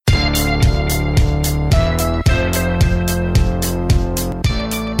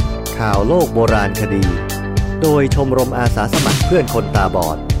ข่าวโลกโบราณคดีโดยชมรมอาสาสมัครเพื่อนคนตาบอ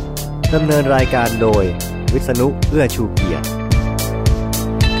ดดำเนินรายการโดยวิษณุเอื้อชูเกียรติ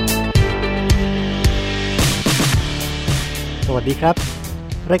สวัสดีครับ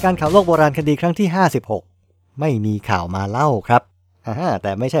รายการข่าวโลกโบราณคดีครั้งที่56ไม่มีข่าวมาเล่าครับแ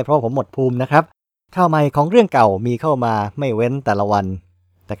ต่ไม่ใช่เพราะผมหมดภูมินะครับข่าวใหม่ของเรื่องเก่ามีเข้ามาไม่เว้นแต่ละวัน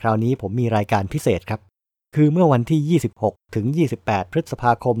แต่คราวนี้ผมมีรายการพิเศษครับคือเมื่อวันที่26ถึง28พฤษภ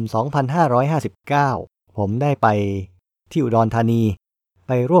าคม2559ผมได้ไปที่อุดรธานีไ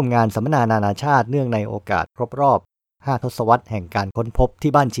ปร่วมงานสัมมนานานาชาติเนื่องในโอกาสครบรอบ5ทศวรรษแห่งการค้นพบ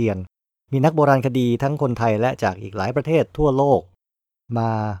ที่บ้านเชียงมีนักโบราณคดีทั้งคนไทยและจากอีกหลายประเทศทั่วโลกม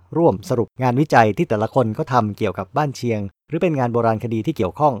าร่วมสรุปงานวิจัยที่แต่ละคนเขาทำเกี่ยวกับบ้านเชียงหรือเป็นงานโบราณคดีที่เกี่ย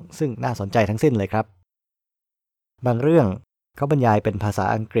วข้องซึ่งน่าสนใจทั้งสิ้นเลยครับบางเรื่องเขาบรรยายเป็นภาษา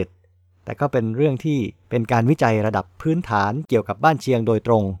อังกฤษแต่ก็เป็นเรื่องที่เป็นการวิจัยระดับพื้นฐานเกี่ยวกับบ้านเชียงโดยต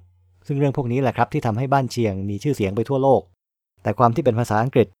รงซึ่งเรื่องพวกนี้แหละครับที่ทำให้บ้านเชียงมีชื่อเสียงไปทั่วโลกแต่ความที่เป็นภาษาอั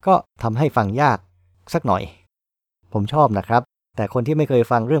งกฤษก็ทำให้ฟังยากสักหน่อยผมชอบนะครับแต่คนที่ไม่เคย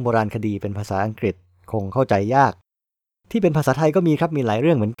ฟังเรื่องโบราณคดีเป็นภาษาอังกฤษคงเข้าใจยากที่เป็นภาษาไทยก็มีครับมีหลายเ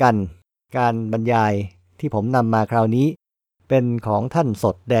รื่องเหมือนกันการบรรยายที่ผมนำมาคราวนี้เป็นของท่านส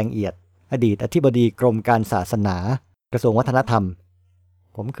ดแดงเอียดอดีตอธิบดีกรมการศาสนากระทรวงวัฒนธรรม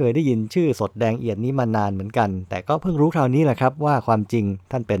ผมเคยได้ยินชื่อสดแดงเอียดนี้มานานเหมือนกันแต่ก็เพิ่งรู้คราวนี้แหละครับว่าความจริง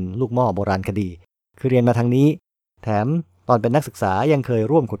ท่านเป็นลูกหม้อโบราณคดีคือเรียนมาทางนี้แถมตอนเป็นนักศึกษายังเคย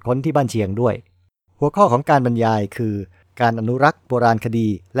ร่วมขุดค้นที่บ้านเชียงด้วยหัวข้อของการบรรยายคือการอนุรักษ์โบราณคดี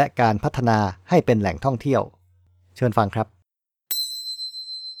และการพัฒนาให้เป็นแหล่งท่องเที่ยวเชิญฟังครับ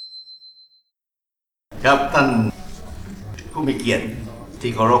ครับท่านผู้มีเกียรติ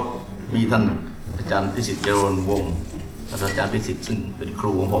ที่เคารพมีท่านอาจารย์พิสิทธิ์เจริญวงศ์อาจารย์พิสิทธิ์ซึ่งเป็นค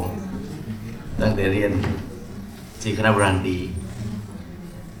รูของผมตั้งแต่เรียนที่คณะโบราณคดี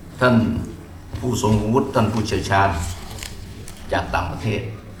ท่านผู้ทรงวุฒิท่านผู้เชี่ยวชาญจากต่างประเทศ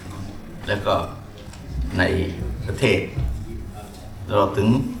แล้วก็ในประเทศตลอดถึง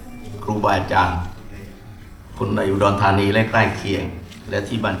ครูบาอาจารย์คนในอุดรธานีและใกล้เคียงและ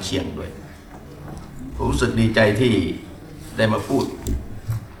ที่บ้านเชียงด้วยผมรู้สึกดีใจที่ได้มาพูด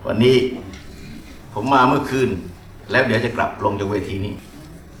วันนี้ผมมาเมื่อคืนแล้วเดี๋ยวจะกลับลงจากเวทีนี้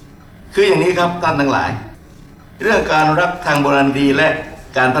คืออย่างนี้ครับท่านทั้งหลายเรื่องการรักทางโบราณคดีและ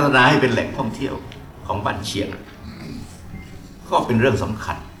การพัฒนาให้เป็นแหล่งท่องเที่ยวของบ้านเชียงก็เป็นเรื่องสำ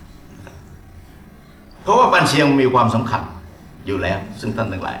คัญเพราะว่าบ้านเชียงมีความสำคัญอยู่แล้วซึ่งท่าน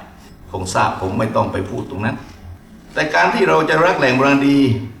ทั้งหลายคงทราบผมไม่ต้องไปพูดตรงนั้นแต่การที่เราจะรักแหล่งโบราณคดี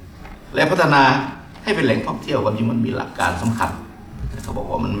และพัฒนาให้เป็นแหล่งท่องเที่ยวความจริงมันมีหลักการสำคัญเขาบอก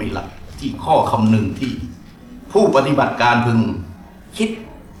ว่ามันมีหลักที่ข้อคำหนึ่งที่ผู้ปฏิบัติการพึงคิด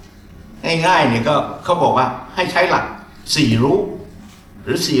ง่ายๆเนี่ยก็เขาบอกว่าให้ใช้หลัก4รู้ห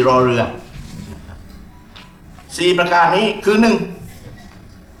รือ4รอเรือ4ประการนี้คือ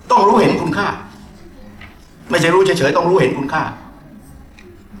1ต้องรู้เห็นคุณค่าไม่ใช่รู้เฉยๆต้องรู้เห็นคุณค่า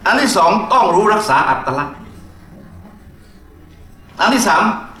อันที่2ต้องรู้รักษาอัตลักษณ์อันที่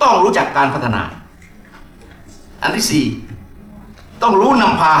3ต้องรู้จักการพัฒนาอันที่4ต้องรู้น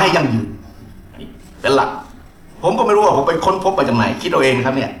ำพาให้ยั่งยืนเป็นหลักผมก็ไม่รู้ว่าผมไปค้นพบมาจากไหนคิดเอาเองค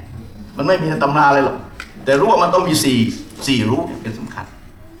รับเนี่ยมันไม่มีในตำราอะไรหรอกแต่รู้ว่ามันต้องมี4รู้เป็นสำคัญ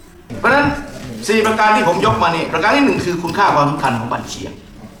เพราะฉะนั้น4ประการที่ผมยกมานี่ประการที่1คือคุณค่าความสำคัญของบ้านเชียง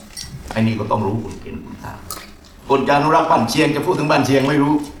ไอ้นี่ก็ต้องรู้เห็นคุณค่าคนจะอนุรักษ์บ้านเชียงจะพูดถึงบ้านเชียงไม่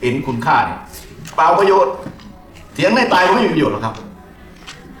รู้เห็นคุณค่าเนี่ยเปล่าประโยชน์เถียงในตายก็ไม่มีประโยชน์หรอกครับ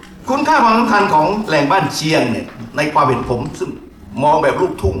คุณค่าความสำคัญของแหล่งบ้านเชียงเนี่ยในความเห็นผมซึ่งมองแบบลู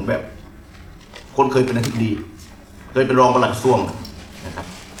กทุ่งแบบคนเคยเป็นอธิบดีเคยเป็นรองปลัดกระทรวงนะครับ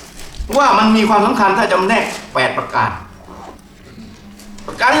ว่ามันมีความสำคัญถ้าจำแนก8ประการป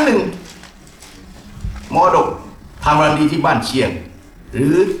ระการที่1มรดกทางโบราณคดีที่บ้านเชียงหรื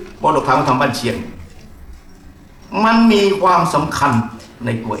อมรดกทางวัฒนธรรมบ้านเชียงมันมีความสำคัญใน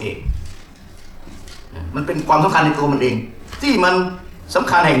ตัวเองมันเป็นความสำคัญในตัวมันเองที่มันสำ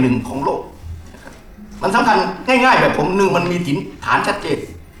คัญแห่งหนึ่งของโลกมันสำคัญง่ายๆแบบผมมันมีถิ่นฐานชัดเจน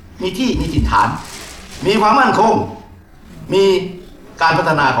มีที่มีถิ่นฐานมีความมั่นคงมีการพั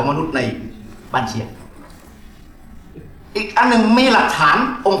ฒนาของมนุษย์ในบ้านเชียงอีกอันหนึ่งมีหลักฐาน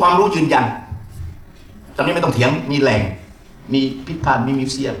องค์ความรู้ยืนยันตอนนี้ไม่ต้องเถียงมีแหล่งมีพิพิธภัณฑ์มีมิว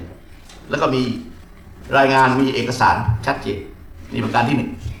เซียมแล้วก็มีรายงานมีเอกสารชัดเจนนี่ประการที่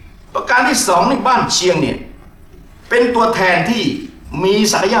1ประการที่2ในบ้านเชียงเนี่ยเป็นตัวแทนที่มี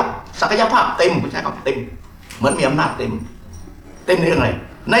ศักยภาพเต็มใช่ครับเต็มเหมือนมีอำนาจเต็มในเรื่องอะไร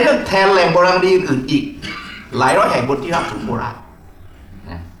ในเรื่องแทนแหล่งโบราณคดีอื่นอีกหลายร้อยแห่งบนที่ราบสูงโบราณ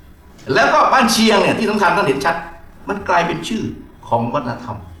นะแล้วก็บ้านเชียงเนี่ยที่สำคัญท่านเห็นชัดมันกลายเป็นชื่อของวัฒนธร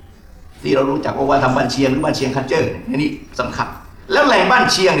รม ที่เรารู้จักว่าทำบ้านเชียงหรือบ้านเชียงคัลเจอร์นี่สำคัญแล้วแหล่งบ้าน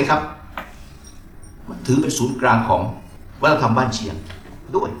เชียงนี่ครับถือเป็นศูนย์กลางของวัฒนธรรมบ้านเชียง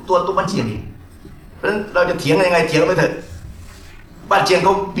ด้วยตัวบ้านเชียงเองเพราะฉะนั้นเราจะเถียงยังไงเถียงไปเถอะบ้านเชียงเข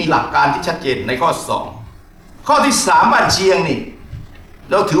ามีหลักการที่ชัดเจนในข้อ2ข้อที่3บ้านเชียงนี่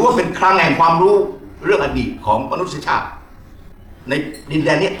เราถือว่าเป็นคลังแห่งความรู้เรื่องอดีตของมนุษยชาติในดินแด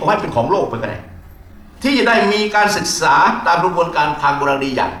นนี้เขาให้เป็นของโลกไปก็ได้ที่จะได้มีการศึกษาตามกระบวนการทางโบราณคดี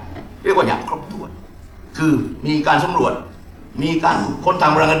อย่างเรียกว่าอย่างครบถ้วนคือมีการสำรวจมีการค้นทา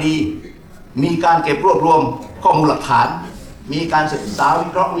งโบราณคดีมีการเก็บรวบรวมข้อมูลหลักฐานมีการศึกษาวิ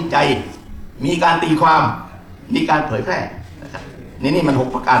เคราะห์วิจัยมีการตีความมีการเผยแพร่นะครับนี่มัน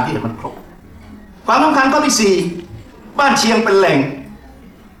6ประการที่มันครบความสำคัญข้อที่4บ้านเชียงเป็นแหล่ง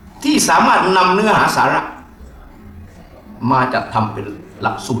ที่สามารถนำเนื้อหาสาระมาจัดทำเป็นห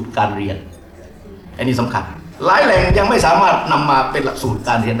ลักสูตรการเรียนอันนี้สำคัญหลายแหล่งยังไม่สามารถนำมาเป็นหลักสูตรก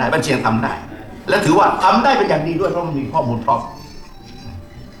ารเรียนได้บ้านเชียงทำได้และถือว่าทำได้เป็นอย่างดีด้วยเพราะมันมีข้อมูลพร้อม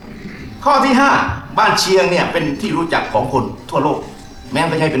ข้อที่5บ้านเชียงเนี่ยเป็นที่รู้จักของคนทั่วโลกแม้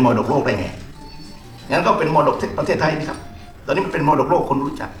ไม่ใช่เป็นมรดกโลกได้ไงงั้นก็เป็นมรดกประเทศไทยนะครับตอนนี้มันเป็นมรดกโลกคน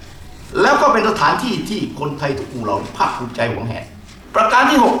รู้จักแล้วก็เป็นสถานที่ที่คนไทยทุกหมู่เหล่าภาคภูมิใจหวงแหนประการ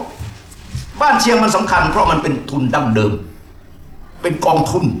ที่6บ้านเชียงมันสำคัญเพราะมันเป็นทุนดั้งเดิมเป็นกอง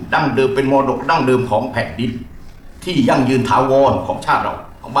ทุนดั้งเดิมเป็นมรดกดั้งเดิมของแผ่นดินที่ยั่งยืนถาวรของชาติเรา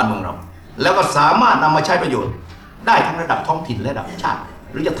ของบ้านเมืองเราแล้วก็สามารถนำมาใช้ประโยชน์ได้ทั้งระดับท้องถิ่นและระดับชาติ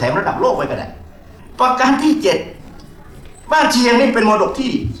หรือจะแถมระดับโลกไปก็ได้ประการที่7บ้านเชียงนี่เป็นมรดก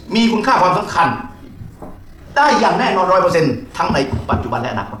ที่มีคุณค่าความสำคัญได้อย่างแน่นอน 100% ทั้งในปัจจุบันแล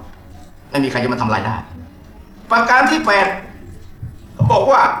ะอนาคตไม่มีใครจะมาทำลายได้ประการที่8เขาบอก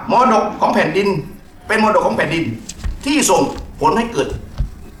ว่ามรดกของแผ่นดินเป็นมรดกของแผ่นดินที่ส่งผลให้เกิด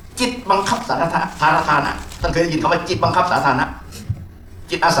จิตบังคับสาธารณะท่านเคยได้ยินคำว่าจิตบังคับสาธารณะ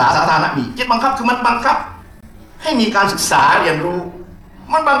จิตอาสาสาธารณะมีจิตบังคับคือมันบังคับให้มีการศึกษาเรียนรู้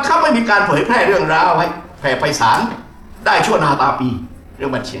มันบังคับให้มีการเผยแพร่เรื่องราวให้แผ่ไพศาลได้ชั่วนาตาปีเรื่อ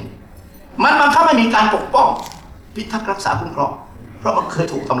งบ้านเชียงมันบังคับให้มีการปกป้องพิทักษ์รักษาคุ้มครองเพราะมันเคย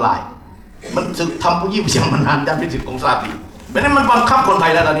ถูกทำลายมันสึกทำผู้ยิ่งเสียงมานานยันเป็นสิบของชาติเพราะนั้นมันบังคับคนไท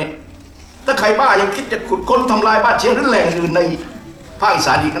ยแล้วตอนนี้ถ้าใครบ้ายังคิดจะขุดค้นทำลายบ้านเชียงหรือแหล่งอื่นในภาคอีส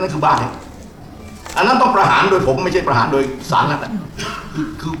านอีกนั่นคือบ้าเลยอันนั้นต้องประหารโดยผมไม่ใช่ประหารโดยศาลนั่นแหละ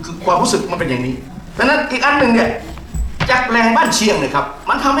คือความรู้สึกมันเป็นอย่างนี้เพราะนั้นอีกอันหนึ่งเนี่ยจากแหล่งบ้านเชียงเนี่ยครับ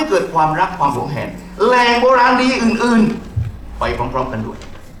มันทำให้เกิดความรักความหวงแหนแหล่งโบราณดีอื่นๆไปพร้อมๆกันด้วย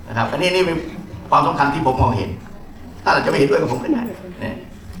นะครับอันนี้เป็นความสำคัญที่ผมมองเห็นถ้าเราจะไม่เห็นด้วยกับผมก็ได้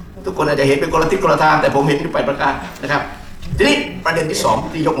ทุกคนอาจจะเห็นเป็นคนละทิศคนละทางแต่ผมเห็นที่8ประการนะครับทีนี้ประเด็นที่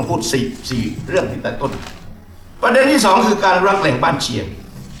2ที่ยกมาพูด4เรื่องที่แต่ต้นประเด็นที่2คือการรักแหล่งบ้านเชียง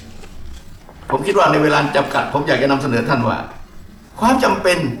ผมคิดว่าในเวลาจำกัดผมอยากจะนำเสนอท่านว่าความจำเ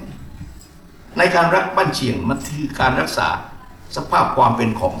ป็นในการรักบ้านเชียงมันคือการรักษาสภาพความเป็น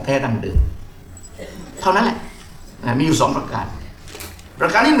ของแท้ดั้งเดิมเท่านั้นแหละมีอยู่2ประการปร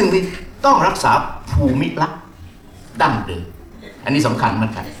ะการที่1นี่ต้องรักษาภูมิลักษณ์ดั้งเดิมอันนี้สำคัญเหมือ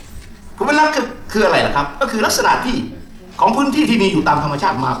นกันภูมิลักษณ์คืออะไรล่ะครับก็คือลักษณะที่ของพื้นที่ที่มีอยู่ตามธรรมชา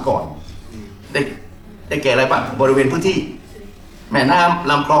ติมาก่อนได้แก่อะไรบ้างบริเวณพื้นที่แม่น้ำ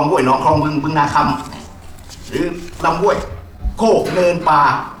ลำคลองห้วยหนองคลองบึงนาคำหรือลำห้วยโคกเนินป่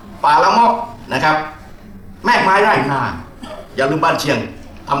าละเมาะนะครับแม่ไม้ไร่นาอย่าลืมบ้านเชียง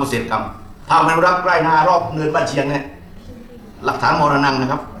ทำเกษตรกรรมทำอนุรักษ์ไร่นารอบเนินบ้านเชียงเนี่ยหลักฐานมรณะน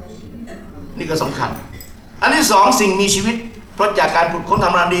ะครับนี่ก็สำคัญอันที่2สิ่งมีชีวิตเพราะจากการขุดค้นท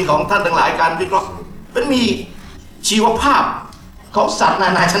ำงานดีของท่านทั้งหลายการวิเคราะห์มันมีชีวภาพของสัตว์นา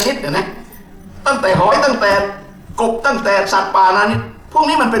นาชนิดนะตั้งแต่หอยตั้งแต่กบตั้งแต่สัตว์ป่านานี่พวก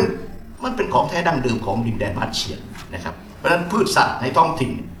นี้มันเป็นของแท้ดั้งเดิมของดินแดนบ้านเชียงนะครับเพราะฉะนั้นพืชสัตว์ในท้องถิ่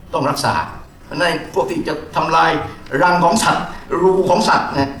นต้องรักษาเพราะฉะนั้นพวกที่จะทำลายรังของสัตว์รูของสัตว์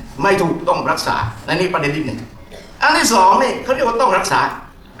นะไม่ถูกต้องรักษาในนี้ประเด็นที่1อันที่2นี่เขาเรียกว่าต้องรักษา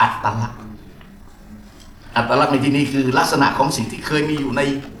อัตลักษณ์ในที่นี้คือลักษณะของสิ่งที่เคยมีอยู่ใน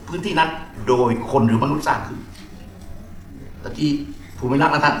พื้นที่นั้นโดยคนหรือมนุษย์สร้างขึ้นตะกี้ภูมิลัก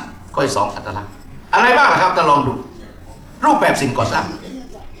ษณ์นะท่านข้อที่2อัตลักษณ์อะไรบ้างนะครับจะลองดูรูปแบบสิ่งก่อสร้าง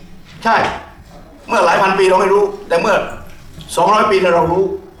ใช่เมื่อหลายพันปีเราไม่รู้แต่เมื่อ200 ปีเรารู้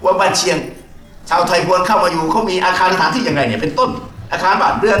ว่าบ้านเชียงชาวไทยพวนเข้ามาอยู่เขามีอาคารสถานที่อย่างไรเนี่ยเป็นต้นอาคารบ้า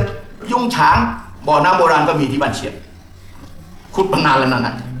นเรือนยุ้งฉางบ่อน้ำโบราณก็มีที่บ้านเชียงขุดมานานแล้วนั่นน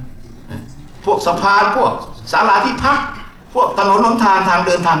ะพวกสะพานพวกศาลาที่พักพวกถนนหนทางทางเ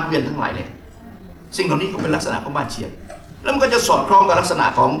ดินทางเวียนทั้งหลายเลยสิ่งเหล่านี้ก็เป็นลักษณะของบ้านเชียงแล้วมันก็จะสอดคล้องกับลักษณะ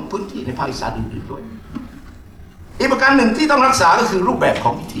ของพื้นที่ในภาคอีสานอื่นๆด้วยอีกประการหนึ่งที่ต้องรักษาก็คือรูปแบบข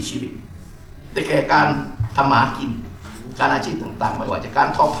องวิถีชีวิตได้แก่การทำมาหากินการอาชีพต่างๆไม่ว่าจะการ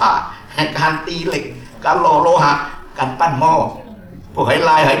ทอผ้า การตีเหล็กการหล่อโลหะการปั้นหม้อพวกไห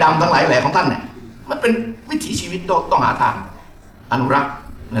ลายไหดำทั้งหลายแหล่ของท่านเนี่ยมันเป็นวิถีชีวิตต้องหาทางอนุรักษ์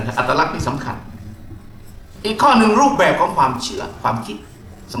นะครับอัตลักษณ์ที่สำคัญอีกข้อหนึ่งรูปแบบของความเชื่อความคิด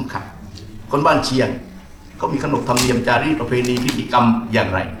สำคัญคนบ้านเชียงก็มีขนบธรรมเนียมจารีตประเพณีพิธีกรรมอย่าง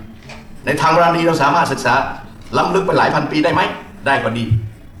ไรในทางโบราณเราสามารถศึกษาล้ำลึกไปหลายพันปีได้ไหมได้ก็ดี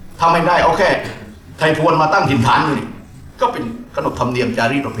ถ้าไม่ได้เอาแค่ไทยพวนมาตั้งถิ่นฐานอยู่นี่ก็เป็นขนบธรรมเนียมจา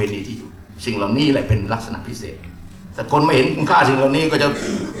รีตประเพณีที่อยู่สิ่งเหล่านี้แหละเป็นลักษณะพิเศษแต่คนไม่เห็นคุณค่าสิ่งเหล่านี้ก็จะ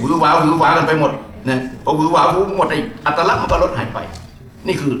หวือหวากันไปหมดนะพอหวือหวาหมดไอ้อัตลักษณ์มันก็ลดหายไป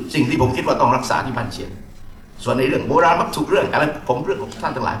นี่คือสิ่งที่ผมคิดว่าต้องรักษาที่บ้านเชียงส่วนในเรื่องโบราณวัตถุเรื่องอะไรผมเรื่องของท่า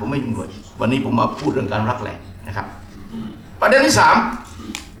นทั้งหลายผมไม่ยุ่งเลยวันนี้ผมมาพูดเรื่องการรักแหล่นะครับประเด็นที่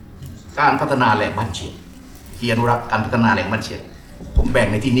3การพัฒนาแหล่บ้านเชียงที่อนุรักษ์การพัฒนาแหล่บ้านเชียงผมแบ่ง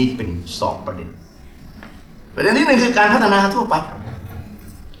ในที่นี้เป็น2ประเด็นที่1คือการพัฒนาทั่วไป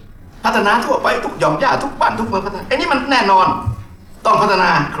ทุกหย่อมหญ้าทุกบ้านทุกเมืองพัฒนาไอ้นี่มันแน่นอนต้องพัฒนา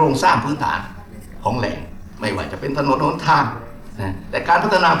โครงสร้างพื้นฐานของแหล่ไม่ว่าจะเป็นถนนหนทางนะแต่การพั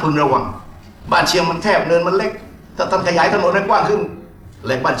ฒนาพึงระวังบ้านเชียงมันแคบเนินมันเล็กถ้าท่านขยายถนนให้กว้างขึ้นแห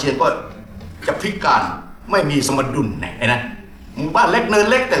ล่บ้านเชียงก็จะพิการไม่มีสมดุลนะหมู่บ้านเล็กเนิน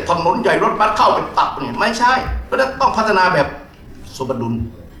เล็กแต่ถนนใหญ่รถบัสเข้าเป็นตับเนี่ยไม่ใช่เพราะฉะนั้นต้องพัฒนาแบบสมดุล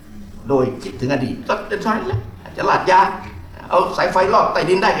โดยคิดถึงอดีตก็จะใช่แล้วจะลาดยาเอาสายไฟลอดใต้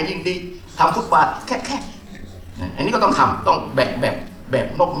ดินได้ก็ยิ่งดีทำฟุตบาทแค่อันนี้ก็ต้องทำต้องแบบ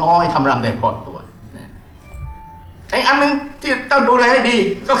นกน้อยทำรังแต่พอตัวไอ้อันนึงที่ต้องดูแลให้ดี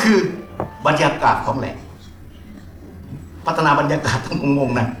ก็คือบรรยากาศของแหล่งพัฒนาบรรยากาศต้องงง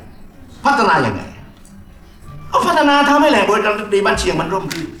นะพัฒนาอย่างไงเอาพัฒนาทำให้แหล่งโบราณคดีบ้านเชียงมันร่ม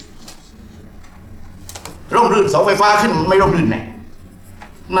รื่นเสาไฟฟ้าขึ้นไม่ร่มรื่นไหน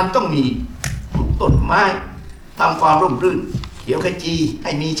มันต้องมีปลูกต้นไม้ทำความร่มรื่นเขียวขจีใ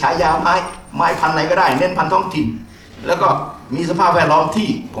ห้มีฉายาไม้พันธุ์ไหนก็ได้เน้นพันธุ์ท้องถิ่นแล้วก็มีสภาพแวดล้อมที่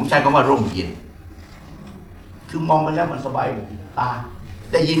ผมใช้คำว่าร่มเย็นคือมองไปแล้วมันสบายหูตา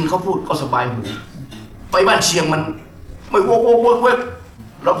ได้ยินเขาพูดก็สบายหูไปบ้านเชียงมันไม่โวก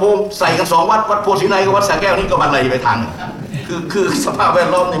ลำโพงใส่กัน2 วัดโพธิ์ศรีในกับวัดสระแก้วนี่ก็บันไลไปทางคือสภาพแวด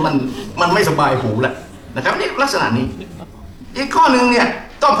ล้อมนี่มันไม่สบายหูแหละนะครับนี่ลักษณะนี้อีกข้อหนึ่งเนี่ย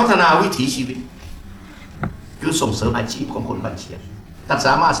ต้องพัฒนาวิถีชีวิตคือส่งเสริมอาชีพของคนบ้านเชียงท่านส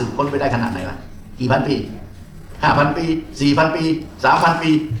ามารถสืบค้นไปได้ขนาดไหนล่ะกี่พันปี 5,000 ปี 4,000 ปี 3,000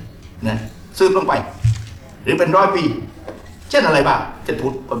 ปีนะสืบลงไปหรือเป็น100 ปีเช่นอะไรบ้างจะพู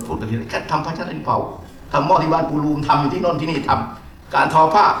ดกันทีแค่ทำพระชนะดินเผาทำหม้อที่บ้านปูรูมทำอยู่ที่โน่นที่นี่ทำการทอ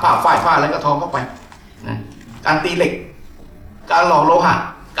ผ้าฝ้ายผ้าอะไรก็ทอเข้าไปนะการตีเหล็กการหล่อโลหะ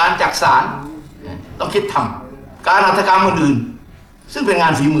การจักสานต้องคิดทำการหัตถกรรมอื่นๆซึ่งเป็นงา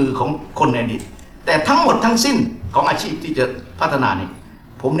นฝีมือของคนในอดีตแต่ทั้งหมดทั้งสิ้นของอาชีพที่จะพัฒนานี่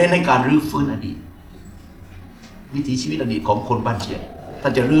ผมเน้นในการรื้อฟื้นอดีตวิถีชีวิตอดีตของคนบ้านเชียงท่า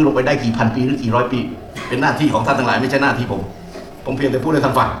นจะรื้อลงไปได้กี่พันปีหรือกี่ร้อยปีเป็นหน้าที่ของท่านทั้งหลายไม่ใช่หน้าที่ผมเพียงแต่พูดให้ท่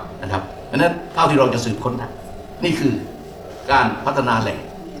านฟังนะครับเพราะฉะนั้นเท่าที่เราจะสืบค้นได้นี่คือการพัฒนาแหล่ง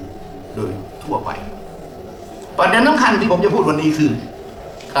โดยทั่วไปประเด็นสำคัญที่ผมจะพูดวันนี้คือ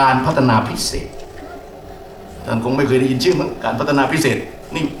การพัฒนาพิเศษท่านคงไม่เคยได้ยินชื่อมั้งการพัฒนาพิเศษ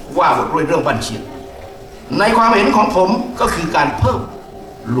นี่ว่าบทเรื่องบ้านเชียงในความเห็นของผมก็คือการเพิ่ม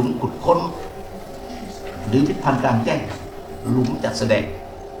หลุมขุดค้นหรือพิพิธภัณฑ์กลางแจ้งหลุมจัดแสดง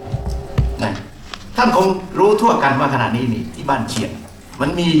นะท่านคงรู้ทั่วกันว่าขณะนี้นี่ที่บ้านเชียงมัน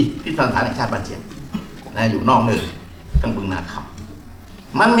มีพิพิธภัณฑ์แห่งชาติบ้านเชียงนะอยู่นอกเนินตั้งบึงนาค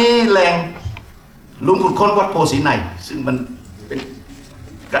ำมันมีแหล่งหลุมขุดค้นวัดโพธิ์ศรีในซึ่งมันเป็น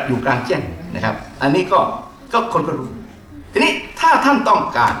อยู่กลางแจ้งนะครับอันนี้ก็คนก็รู้ทีนี้ถ้าท่านต้อง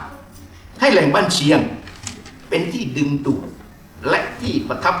การให้แหล่งบ้านเชียงเป็นที่ดึงดูดและที่ป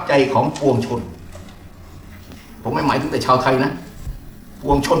ระทับใจของปวงชนผมไม่หมายถึงแต่ชาวไทยนะป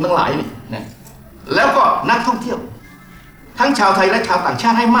วงชนทั้งหลายนี่นะแล้วก็นักท่องเที่ยวทั้งชาวไทยและชาวต่างชา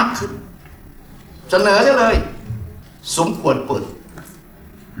ติให้มากขึ้นเสนอได้เลยสมควรเปิด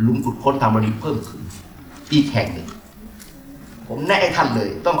หลุมขุดค้นทางบริเพิ่มขึ้นอีกแห่งหนึ่งผมแนะให้ท่านเลย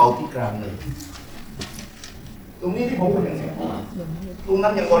ต้องเอาที่กลางเลยตรงนี้ที่ผมพูดอย่างนี้ตรงนั้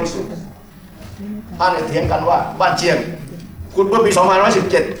นยังบริสุทธิ์ท่านเถียงกันว่าบ้านเชียงขุดเมื่อปี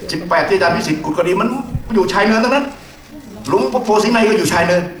2517 18ที่อาจารย์พิสิทธิ์ขุดก็ดีมันอยู่ชายเนินทั้งนั้นหลุมโพธิ์ศรีในก็อยู่ชาย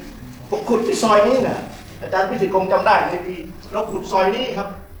เนินผมขุดที่ซอยนี้นะอาจารย์พิสิทธิ์คงจำได้ในปีเราขุดซอยนี้ครับ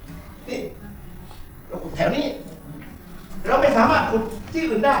นี่เราขุดแถวนี้เราไม่สามารถขุดที่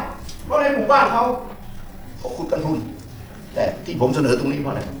อื่นได้เพราะในหมู่บ้านเขาขุดกันทุนแต่ที่ผมเสนอตรงนี้เพรา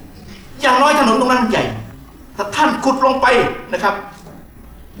ะอะไรอย่างน้อยถนนตรงนั้นใหญ่ถ้าท่านขุดลงไปนะครับ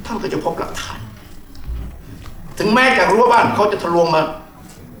ท่านก็จะพบหลักฐานถึงแม้จากรั้วบ้านเขาจะทะลวงมา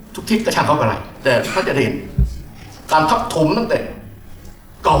ทุกทิศก็ช่างเขาอะไรแต่ถ้าจะเห็นการทับถมตั้งแต่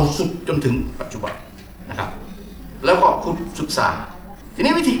เก่าสุดจนถึงปัจจุบันนะครับแล้วก็คุณศึกษาที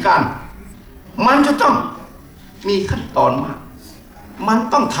นี้วิธีการมันจะต้องมีขั้นตอนมากมัน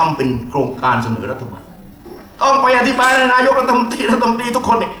ต้องทำเป็นโครงการเสนอรัฐบาลต้องไปอธิบายนายกรัฐมนตรีทุกค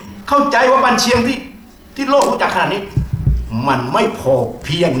นเนี่ยเข้าใจว่าบ้านเชียงที่โลกรู้จักขนาดนี้มันไม่พอเ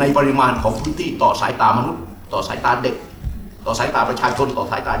พียงในปริมาณของพื้นที่ต่อสายตามนุษย์ต่อสายตาเด็กต่อสายตาประชาชนต่อ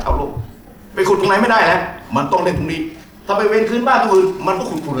สายตาชาวโลกไปขุดตรงไหนไม่ได้แล้วมันต้องเล่นตรงนี้ถ้าไปเว้นคืนบ้านตรงอื่นมันก็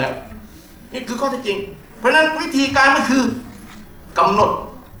ขุดแล้วนี่คือข้อเท็จจริงเพราะฉะนั้นวิธีการก็คือกำหนด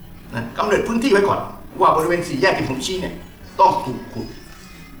พื้นที่ไว้ก่อนว่าบริเวณสี่แยกที่ผมชี้เนี่ยต้องถูกขุด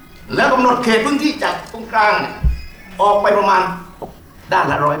แล้วกำหนดเขตพื้นที่จากตรงกลางเนี่ยออกไปประมาณด้าน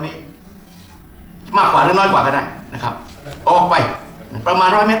ละ100 เมตรมากกว่าหรือน้อยกว่าก็ได้นะครับออกไปประมาณ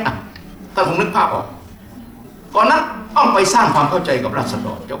100 เมตรถ้าผมนึกภาพออกก่อนนั้นต้องไปสร้างความเข้าใจกับราษฎ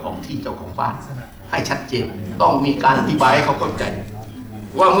รเจ้าของที่เจ้าของบ้านให้ชัดเจนต้องมีการอธิบายให้เขาเข้าใจ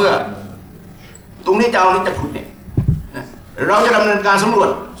ว่าเมื่อตรงนี้จะเอานี้จะขุดเนี่ยเราจะดำเนินการสำรวจ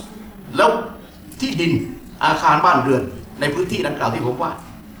แล้วที่ดินอาคารบ้านเรือนในพื้นที่ดังกล่าวที่ผมว่า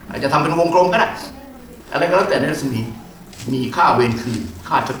อาจจะทำเป็นวงกลมก็ได้อะไรก็แล้วแต่ในรัศมีมีค่าเวรคืน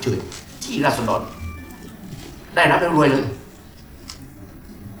ค่าชดเชยที่ราษฎรได้รับรวยเลย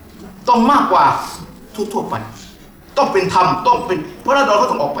ต้องมากกว่าทั่วไปต้องเป็นธรรมต้องเป็นเพราะราษฎรก็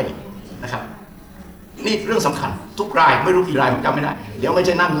ต้องออกไปนะครับนี่เรื่องสำคัญทุกรายไม่รู้กี่รายผมจำไม่ได้เดี๋ยวไม่ใ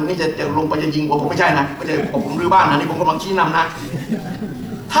ช่นั่งนี่จะลงไปจะยิงผมไม่ใช่นะไม่ใช่ผมรื้อบ้านนะนี่ผมกำลังชี้นำนะ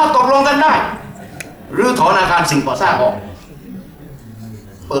ถ้าตกลงกันได้รื้อถอนอาคารสิ่งก่อสร้างออก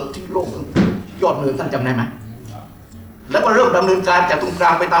เปิดที่โล่งยอดเนินท่านจำได้ไหมแล้วก็เริ่มดำเนินการจากตรงกลา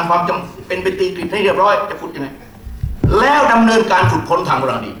งไปตามความจำเป็นตีกริดให้เรียบร้อยจะขุดยังไงแล้วดำเนินการขุดพ้นทางโบ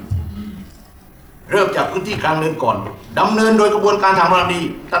ราณดีเริ่มจากพื้นที่กลางเนินก่อนดำเนินโดยกระบวนการทางโบราณดี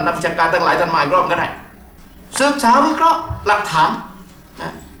ท่านนักวิชาการทั้งหลายท่านมาอีกรอบก็ได้ศึกษาวิเคราะห์หลักฐาน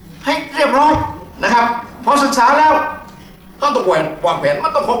ให้เรียบร้อยนะครับพอศึกษาแล้วต้องวางแผนมั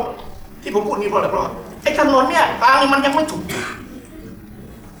นต้องครบที่ผมพูดนี้เพราะอะไรเพราะไอ้ถนนเนี่ยกลางนี่มันยังไม่ถูก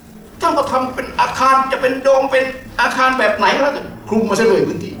ท่านก็ทำเป็นอาคารจะเป็นโดมเป็นอาคารแบบไหนก็แล้วแต่คลุมมาเลย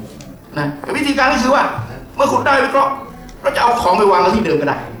พื้นที่นะวิธีการก็คือว่าเมื่อขุดได้วิเคราะห์เราจะเอาของไปวางที่เดิมก็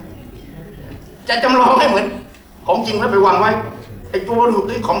ได้จะจำลองให้เหมือนของจริงแล้วไปวางไว้ไอ้ตัววัตถุ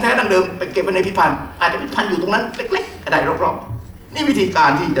ของแท้ดั้งเดิมไปเก็บไว้ในพิพิธภัณฑ์อาจจะพิพิธภัณฑ์อยู่ตรงนั้นเล็กๆก็ได้รอบๆนี่วิธีการ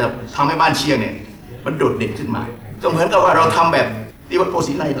ที่จะทำให้บ้านเชียงเนี่ยมันโดดเด่นขึ้นมาก็เหมือนกับว่าเราทำแบบที่วัดโพธิ์ศ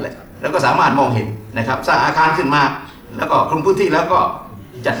รีในนั่นแหละแล้วก็สามารถมองเห็นนะครับสร้างอาคารขึ้นมาแล้วก็คลุมพื้นที่แล้วก็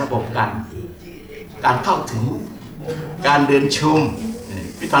จัดระบบการเข้าถึงการเดินชม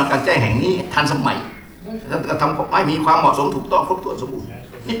พิพิธภัณฑ์กลางแจ้งแห่งนี้ทันสมัยแล้วก็ทำให้มีความเหมาะสมถูกต้องครบถ้วนสมบูรณ์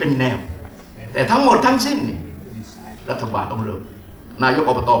นี่เป็นแนวแต่ทั้งหมดทั้งสิ้นรัฐบาลต้องเริ่มนายก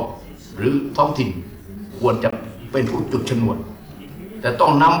อบตหรือท้องถิ่นควรจะเป็นผู้จุดชนวนแต่ต้อ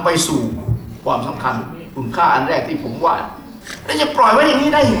งนำไปสู่ความสำคัญคุณค่าอันแรกที่ผมว่าแล้วจะปล่อยไว้อย่างนี้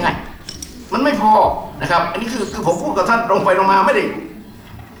ได้ยังไงมันไม่พอนะครับอันนี้คือผมพูดกับท่านตรงไปตรงมาไม่ได้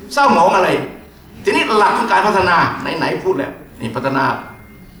เศร้าหมองอะไรทีนี้หลักของการพัฒนาไหนพูดแล้วนี่พัฒนา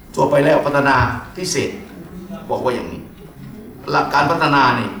ทั่วไปแล้วพัฒนาพิเศษบอกว่าอย่างนี้หลักการพัฒนา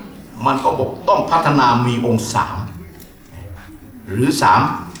นี่มันก็บอกต้องพัฒนามีองค์3หรือ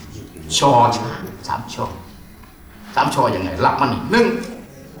3 ชอ3 ชออย่างไงหลักมัน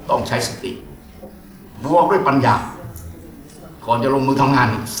1ต้องใช้สติบวกด้วยปัญญาก่อนจะลงมือทำงาน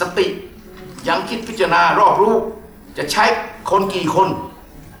สติยังคิดพิจารณารอบรู้จะใช้คนกี่คน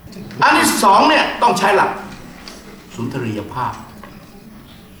อันที่2เนี่ยต้องใช้หลักสุนทรียภาพ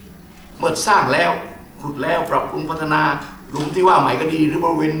เมื่อสร้างแล้วขุดแล้วปรับปรุงพัฒนาหลุมที่ว่าใหม่ก็ดีหรือบ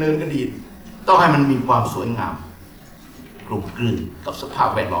ริเวณเนินก็ดีต้องให้มันมีความสวยงามกลมกลืนกับสภาพ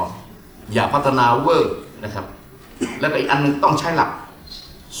แวดล้อมอย่าพัฒนาเวอร์นะครับแล้วก็อีกอันนึงต้องใช้หลัก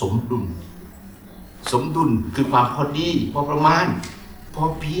สมดุลคือความพอดีพอประมาณพอ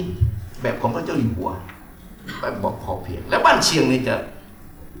เพียงแบบของพระเจ้าอยู่หัวแบบบอกพอเพียงและบ้านเชียงนี่จะ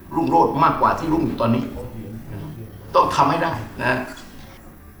รุ่งโรจน์มากกว่าที่รุ่งอยู่ตอนนี้ต้องทำให้ได้นะ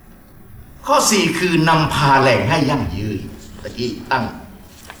ข้อ4คือนำพาแหล่งให้ยั่งยืนตะกี้ตั้ง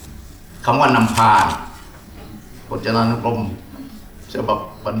คำว่านำพาพจนานุกรมฉบับ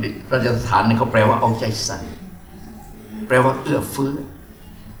บัณฑิตราชสถานนี่เขาแปลว่าเอาใจใส่แปลว่าเอื้อเฟื้อ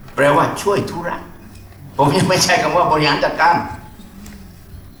แปลว่าช่วยธุระผมยังไม่ใช่คำว่าบริหารจัดการ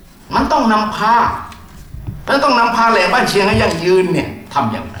มันต้องนำพาแล้วต้องนำพาแหล่งบ้านเชียงให้ยั่งยืนเนี่ยท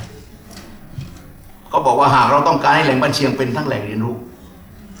ำอย่างไรก็บอกว่าหากเราต้องการให้แหล่งบ้านเชียงเป็นทั้งแหล่งเรียนรู้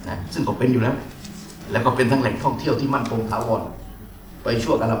นะซึ่งก็เป็นอยู่แล้วก็เป็นทั้งแหล่งท่องเที่ยวที่มั่นคงถาวรไป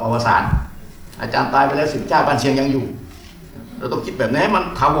ชั่วกาลอวสานอาจารย์ตายไปแล้ว10 เจ้าบ้านเชียงยังอยู่ เราต้องคิดแบบนี้ให้มัน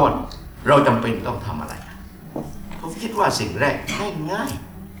ถาวรเราจำเป็นต้องทำอะไรผมคิดว่าสิ่งแรกง่าย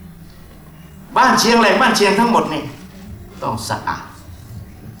ๆบ้านเชียงแหล่งบ้านเชียงทั้งหมดนี่ต้องสะอาด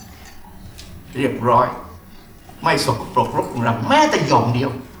เรียบร้อยไม่สกปรกรกรุงรังแม้แต่หย่อมเดียว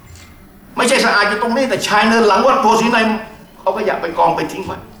ไม่ใช่สะอาดอยู่ตรงนี้แต่ชายเนินหลังวัดโพธิ์ศรีในเอาขยะไปกองไปทิ้งไ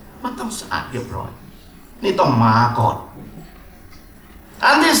ว้มันต้องสะอาดเรียบร้อยนี่ต้องมาก่อน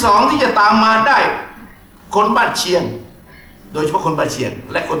อันที่สองที่จะตามมาได้คนบ้านเชียงโดยเฉพาะคนบ้านเชียง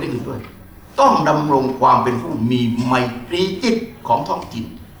และคนที่อื่นด้วยต้องดำรงความเป็นผู้มีไมตรีจิตของท้องถิ่น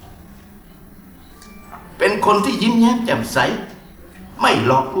เป็นคนที่ยิ้มแย้มแจ่มใสไม่ห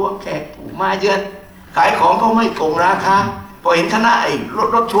ลอกลวงแขกผู้มาเยือนขายของก็ไม่โกงราคาพอเห็นคณะไอ้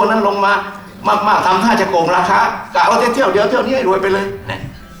รถทัวร์นั้นลงมามากๆทำท่าจะโกงราคากะว่าเที่ยวเดียวเที่ยวนี้ให้รวยไปเลยเนี่ย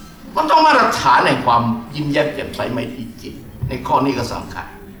มันต้องมาตรฐานในความยิ้มแย้มแจ่มใสไมตรีจิตในข้อนี้ก็สำคัญ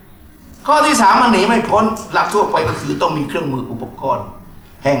ข้อที่สามมันหนีไม่พ้นหลักทั่วไปก็คือต้องมีเครื่องมืออุปกรณ์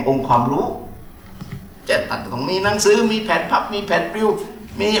แห่งองค์ความรู้จะตัดต้องมีหนังสือมีแผ่นพับมีแผ่นปลิว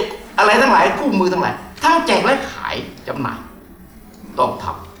มีอะไรทั้งหลายคู่มือทั้งหลายทั้งแจกและขายจำหน่ายต้องท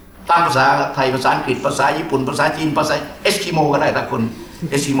ำตามภาษาไทยภาษาอังกฤษภาษาญี่ปุ่นภาษาจีนภาษาเอสกิโมก็ได้ถ้าคน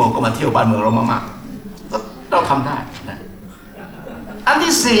เอสกิโมก็มาเที่ยวบ้านเมืองเรามากๆเราทำได้นะอัน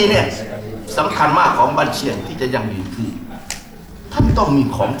ที่สี่เนี่ยสำคัญมากของบ้านเชียงที่จะยั่งยืนคือท่านต้องมี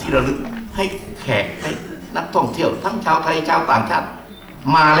ของที่ระลึกให้แขกให้นักท่องเที่ยวทั้งชาวไทยชาวต่างชาติ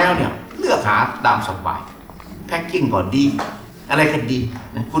มาแล้วเนี่ยเลือกหาตามสบายแพ็คกิ้งก็ดีอะไรก็ดี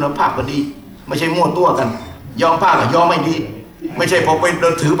คุณภาพก็ดีไม่ใช่มั่วตัวกันย้อมผ้าก็ย้อมไม่ดีไม่ใช่พอไปเดิ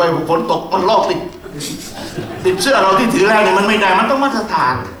นถือไปฝนตกมันลอกติดเสื้อเราที่ถือแล้วเนี่ยมันไม่ได้มันต้องมาตรฐา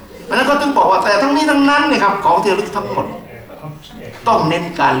นเพราะนั้นก็ต้องบอกว่าแต่ทั้งนี้ทั้งนั้นเนี่ยครับของที่ระลึกทั้งหมดต้องเน้น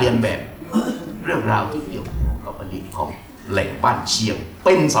การเรียนแบบเรื่องราวที่เกี่ยวกับอดีตของแหล่งบ้านเชียงเ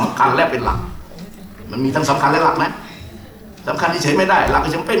ป็นสำคัญและเป็นหลักมันมีทั้งสำคัญและหลักนะสำคัญที่เฉยไม่ได้หลัก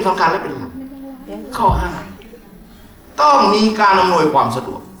ที่เป็นสำคัญและเป็นหลักข้อ5ต้องมีการอำนวยความสะด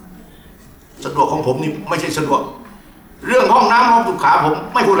วกของผมนี่ไม่ใช่สะดวกเรื่องห้องน้ำห้องสุขาผม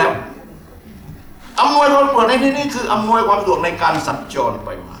ไม่พูดแล้วอำนวยความสะดวกในที่นี้คืออำนวยความสะดวกในการสัญจรไป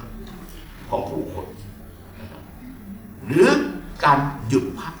มาของผู้คนหรือการหยุด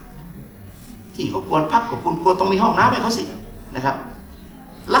พักที่เขาควรพักกับคุณควรต้องมีห้องน้ำให้เขาสินะครับ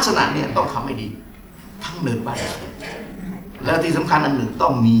ลักษณะเนี่ยต้องทำให้ดีทั้งเนินบ้านและที่สำคัญอันหนึ่งต้อ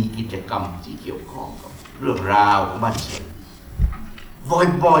งมีกิจกรรมที่เกี่ยวข้องกับเรื่องราวของบ้านเชียง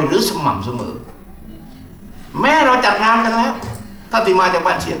บ่อยๆหรือสม่ำเสมอแม้เราจัดงานกันแล้วถ้าที่มาจาก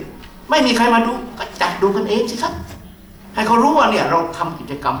บ้านเชียงไม่มีใครมาดูก็จัดดูกันเองสิครับให้เขารู้ว่าเนี่ยเราทำกิ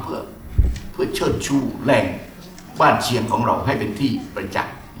จกรรมเพื่อเชิดชูแหล่งบ้านเชียงของเราให้เป็นที่ประจัก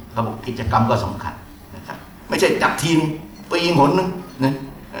ษ์ระบบกิจกรรมก็สำคัญนะครับไม่ใช่จัดทีนึงปีหนนึงนะ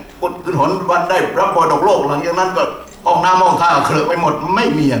คนขึ้นหนวันได้รับมรดกโลกหลังจากนั้นก็ห้องน้ำห้องท่าเคลอะไปหมดไม่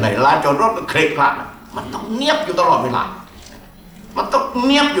มีอะไรลานจอดรถก็เคร่งครัดมันต้องเนียบอยู่ตลอดเวลามันต้องเ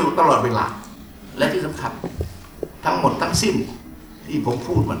นียบอยู่ตลอดเวลาและที่สำคัญทั้งหมดทั้งสิ้นที่ผม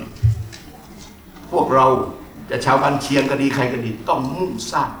พูดมาเนี่ยพวกเราจะชาวบ้านเชียงก็ดีใครก็ดีต้องมุ่ง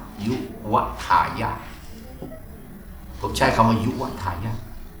สร้างยุวทายาทผมใช้คำว่ายุวทายาท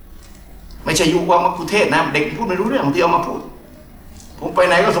ไม่ใช่ยุวมัคคุเทศนะเด็กพูดไม่รู้เรื่องที่เอามาพูดผมไป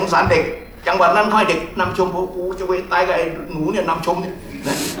ไหนก็สงสารเด็กจังหวัดนั้นค่อยเด็กนำชมโอ้โหจะเวตายกับไอ้หนูเนี่ยนำชมเนี่ยน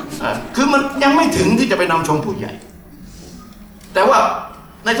ะคือมันยังไม่ถึงที่จะไปนำชมผู้ใหญ่แต่ว่า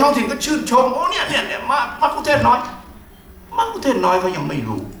ในท้องถิ่นก็ชื่นชมโอ้เนี่ยมัคคุเทศน้อยเขายังไม่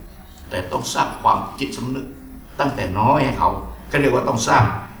รู้แต่ต้องสร้างความจิตสำนึกตั้งแต่น้อยให้เขาก็เรียกว่าต้องสร้าง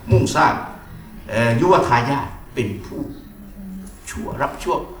มุ่งสร้างยุวทายาทเป็นผู้ชั่วรับ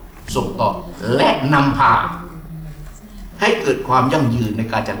ชั่วส่งต่อและนำพาให้เกิดความยั่งยืนใน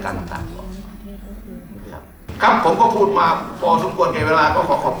การจัดการต่างๆครับผมก็พูดมาพอสมควรแก่เวลาก็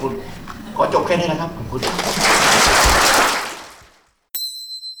ขอบคุณขอจบแค่นี้นะครับขอบคุณ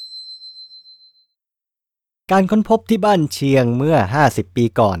การค้นพบที่บ้านเชียงเมื่อ50ปี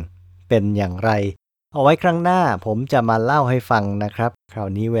ก่อนเป็นอย่างไรเอาไว้ครั้งหน้าผมจะมาเล่าให้ฟังนะครับคราว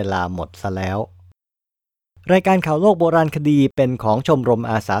นี้เวลาหมดซะแล้วรายการข่าวโลกโบราณคดีเป็นของชมรม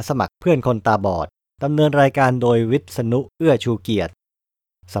อาสาสมัครเพื่อนคนตาบอดดำเนินรายการโดยวิษณุเอื้อชูเกียรติ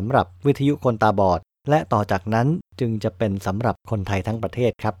สำหรับวิทยุคนตาบอดและต่อจากนั้นจึงจะเป็นสำหรับคนไทยทั้งประเท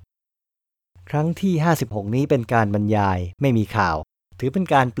ศครับครั้งที่56นี้เป็นการบรรยายไม่มีข่าวถือเป็น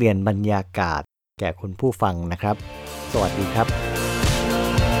การเปลี่ยนบรรยากาศแก่คุณผู้ฟังนะครับสวัสดีครับ